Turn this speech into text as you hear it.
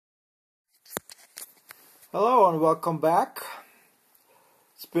Hello and welcome back.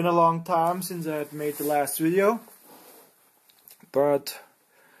 It's been a long time since I had made the last video, but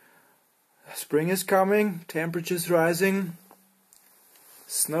spring is coming, temperatures rising,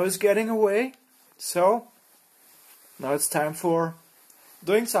 snow is getting away, so now it's time for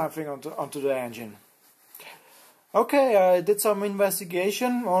doing something onto the engine. Okay, I did some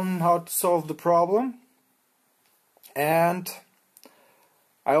investigation on how to solve the problem, and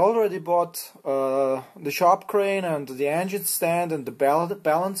I already bought the shop crane and the engine stand and the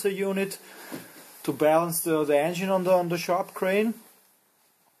balancer unit to balance the engine on the shop crane.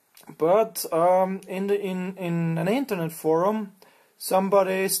 But in an internet forum,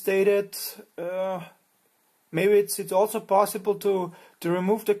 somebody stated maybe it's also possible to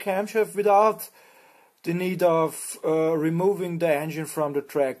remove the camshaft without the need of removing the engine from the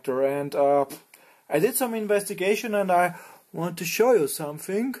tractor. And I did some investigation and I want to show you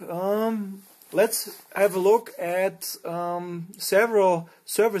something. Let's have a look at several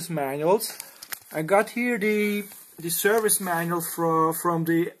service manuals. I got here the service manual from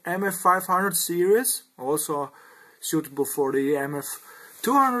the MF500 series, also suitable for the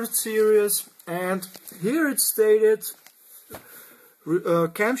MF200 series, and here it's stated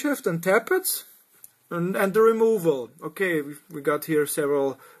camshaft and tappets and the removal. Okay, we got here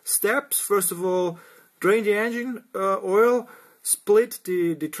several steps. First of all, drain the engine oil, split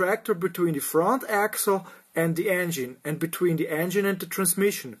the tractor between the front axle and the engine, and between the engine and the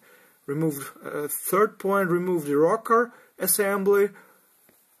transmission. Remove third point, remove the rocker assembly,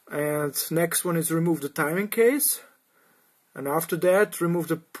 and next one is remove the timing case. And after that, remove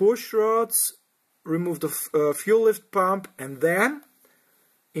the push rods, remove the fuel lift pump, and then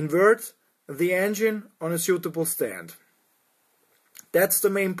invert the engine on a suitable stand. That's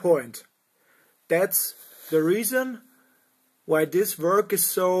the main point. That's the reason why this work is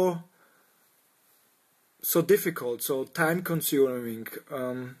so difficult, so time consuming.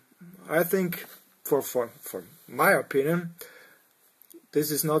 I think, for my opinion,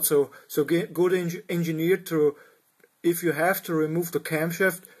 this is not so good engineered. If you have to remove the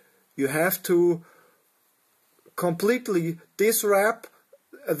camshaft, you have to completely diswrap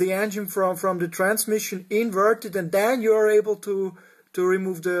the engine from the transmission, invert it, and then you are able to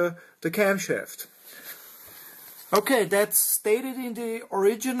remove the camshaft. Okay, that's stated in the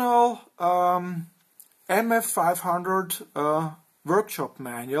original MF500 workshop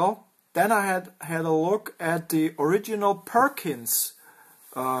manual. Then I had a look at the original Perkins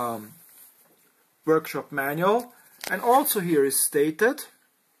workshop manual, and also here is stated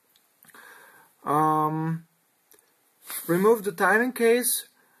remove the timing case,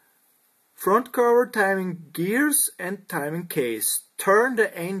 front cover, timing gears and timing case. Turn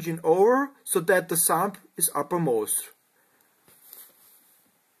the engine over so that the sump is uppermost.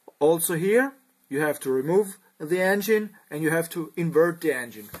 Also here you have to remove the engine and you have to invert the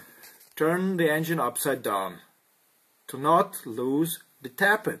engine. Turn the engine upside down to not lose the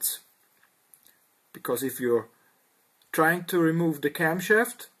tappets. Because if you're trying to remove the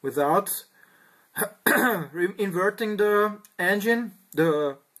camshaft without inverting the engine,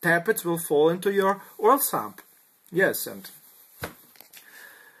 the tappets will fall into your oil sump. Yes, and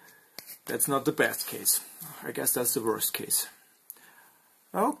that's not the best case. I guess that's the worst case.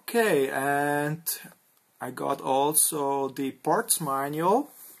 Okay, and I got also the parts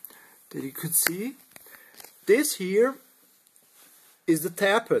manual that you could see. This here is the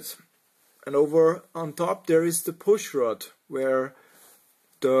tappet, and over on top there is the push rod where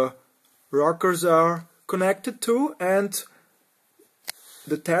the rockers are connected to, and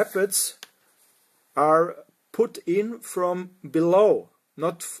the tappets are put in from below,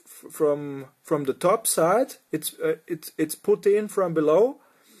 not from the top side. It's put in from below,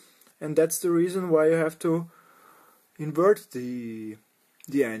 and that's the reason why you have to invert the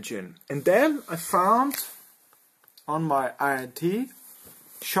engine. And then I found on my INT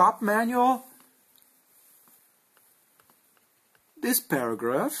shop manual this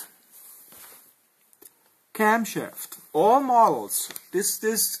paragraph: camshaft, all models. This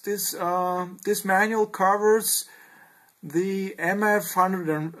manual covers the MF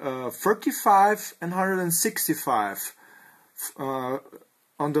 135 and 165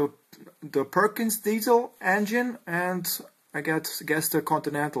 on the Perkins diesel engine, and I guess the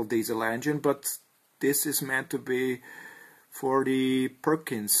Continental diesel engine, but this is meant to be for the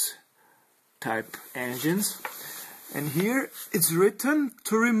Perkins type engines. And here it's written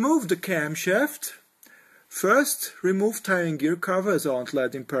to remove the camshaft. First, remove timing gear cover as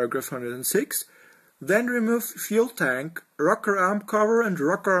outlined in paragraph 106. Then remove fuel tank, rocker arm cover and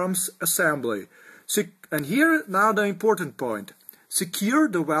rocker arms assembly. And here now the important point. Secure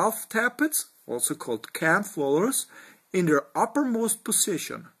the valve tappets also called cam followers, in their uppermost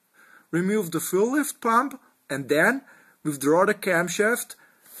position. Remove the full lift pump and then withdraw the camshaft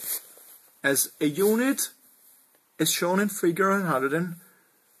as a unit as shown in figure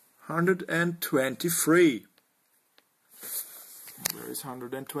 123. Where is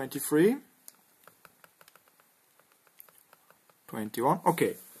 123? 21.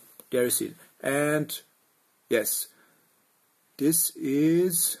 Okay, there you see it. And yes, this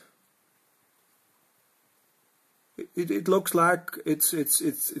is. It looks like it's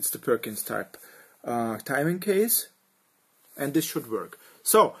the Perkins type timing case, and this should work.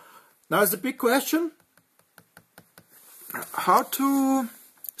 So now is the big question: how to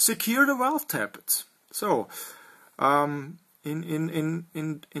secure the valve tappets. So in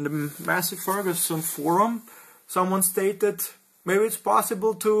the Massey Ferguson forum, someone stated maybe it's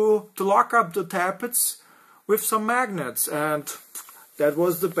possible to lock up the tappets with some magnets, and that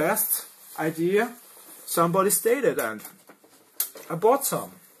was the best idea somebody stated, and I bought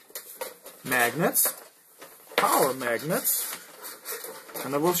some magnets, power magnets,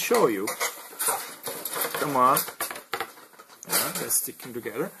 and I will show you. Come on. Yeah, they're sticking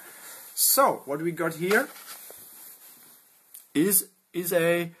together. So what we got here is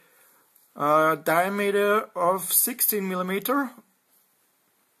a diameter of 16 millimeter,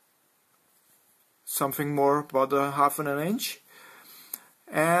 something more about a half an inch,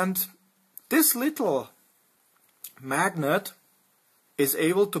 and this little magnet is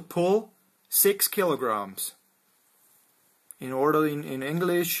able to pull 6 kilograms. In order in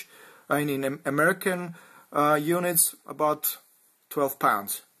English, in American units, about 12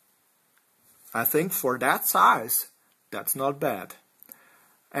 pounds. I think for that size, that's not bad.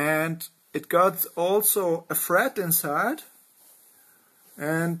 And it got also a thread inside,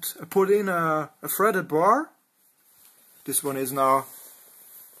 and I put in a threaded bar. This one is now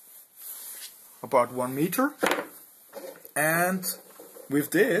about 1 meter. And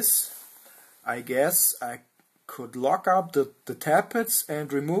with this, I guess I could lock up the tappets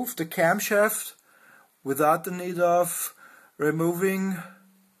and remove the camshaft without the need of removing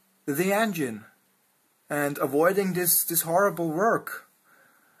the engine and avoiding this horrible work.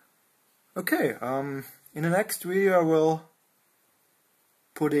 Okay, in the next video I will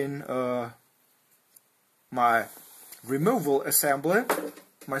put in my removal assembly,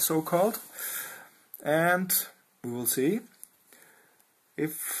 my so-called, and we will see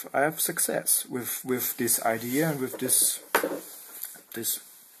if I have success with this idea and with this.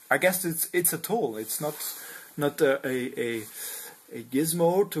 I guess it's a tool. It's not a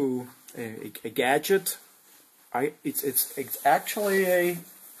gizmo to a gadget. It's actually a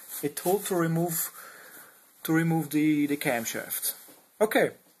tool to remove the camshaft.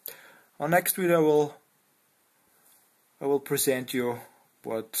 Okay, on next video I will present you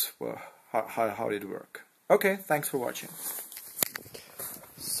how it work. Okay, thanks for watching.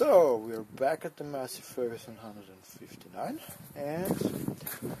 So we're back at the Massey Ferguson 159, and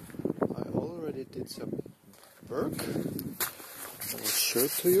I already did some work. I will show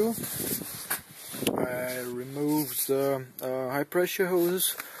it to you. I removed the high pressure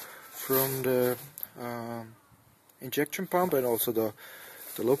hoses from the injection pump and also the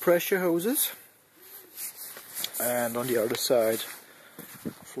low pressure hoses, and on the other side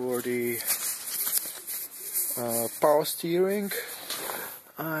for the power steering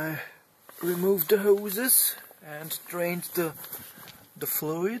I removed the hoses and drained the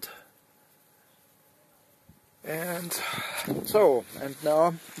fluid, and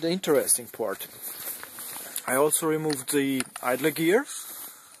now the interesting part. I also removed the idler gear.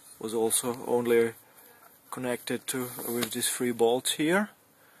 Was also only connected with these 3 bolts here,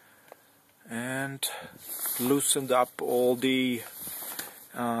 and loosened up all the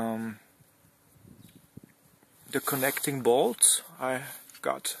connecting bolts. I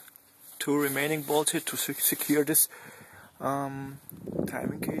got 2 remaining bolts here to secure this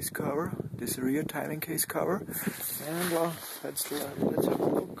timing case cover, this rear timing case cover, and let's have a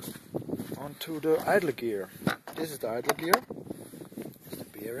look onto the idler gear. This is the idler gear. The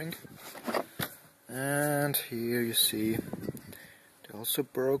bearing, and here you see they also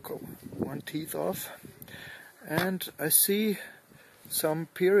broke 1 teeth off, and I see some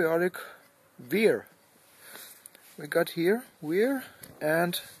periodic wear. We got here wear,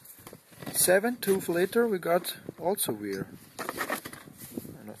 and 7 tooth later we got also wear,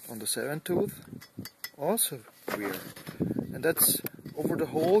 and on the 7th tooth also wear, and that's over the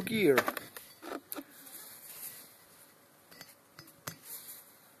whole gear.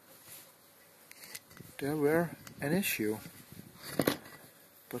 There were an issue,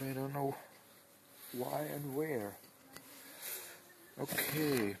 but I don't know why and where.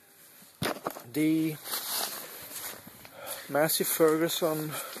 Okay, The Massey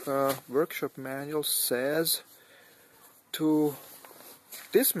Ferguson workshop manual says to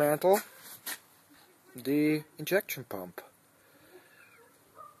dismantle the injection pump,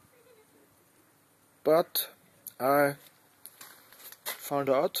 but I found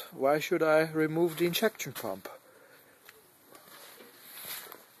out, why should I remove the injection pump?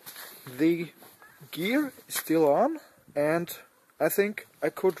 The gear is still on, and I think I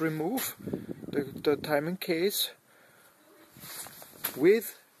could remove the timing case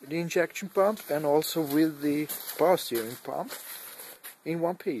with the injection pump and also with the power steering pump in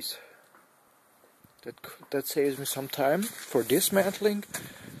one piece. That saves me some time for dismantling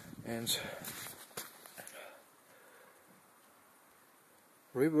and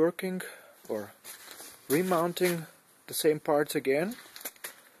reworking or remounting the same parts again.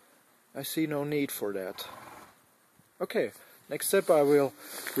 I see no need for that. Okay, next step I will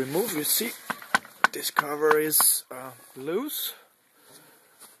remove, you see this cover is loose,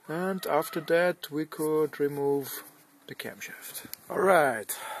 and after that we could remove the camshaft.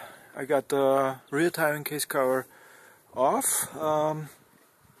 Alright, I got the rear timing case cover off. I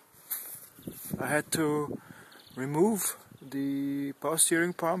had to remove the power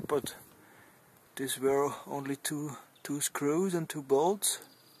steering pump, but these were only two screws and 2 bolts,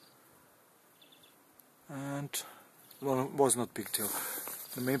 and well, it was not a big deal.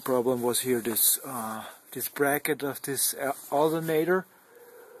 The main problem was here, this bracket of this alternator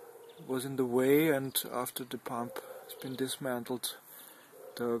was in the way, and after the pump has been dismantled,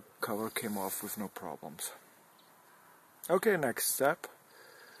 the cover came off with no problems. Okay, next step,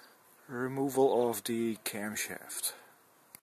 removal of the camshaft.